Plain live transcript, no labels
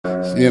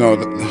You know,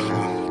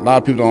 a lot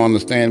of people don't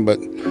understand, but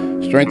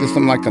strength is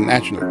something like a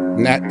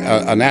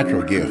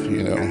natural gift.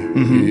 You know,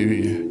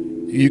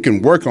 you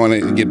can work on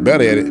it and get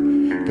better at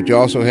it, but you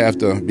also have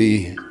to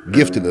be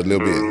gifted a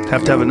little bit.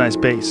 Have to have a nice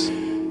base.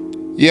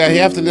 Yeah, you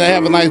have to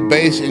have a nice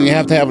base, and you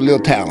have to have a little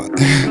talent.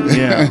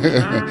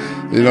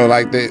 Yeah. You know,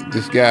 like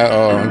this guy,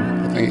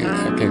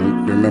 I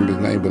can't remember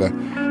his name, but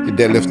he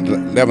deadlifted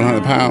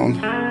 1,100 pounds.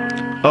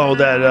 Oh,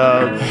 that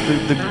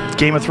the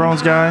Game of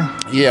Thrones guy?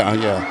 Yeah,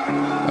 yeah.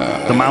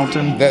 The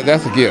Mountain?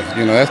 That's a gift,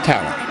 you know, that's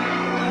talent.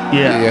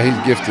 Yeah. Yeah, he's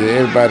gifted.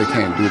 Everybody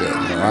can't do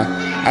that, you know.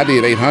 I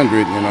did 800,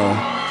 you know,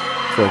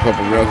 for a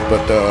couple of reps,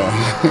 but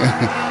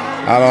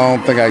I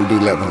don't think I can do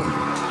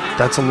 1,100.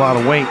 That's a lot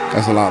of weight.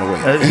 That's a lot of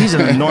weight. He's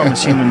an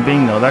enormous human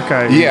being, though. That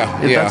guy,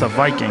 that's a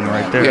Viking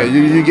right there. Yeah,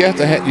 you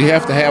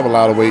have to have a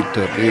lot of weight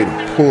to be able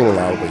to pull a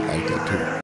lot of weight like that, too.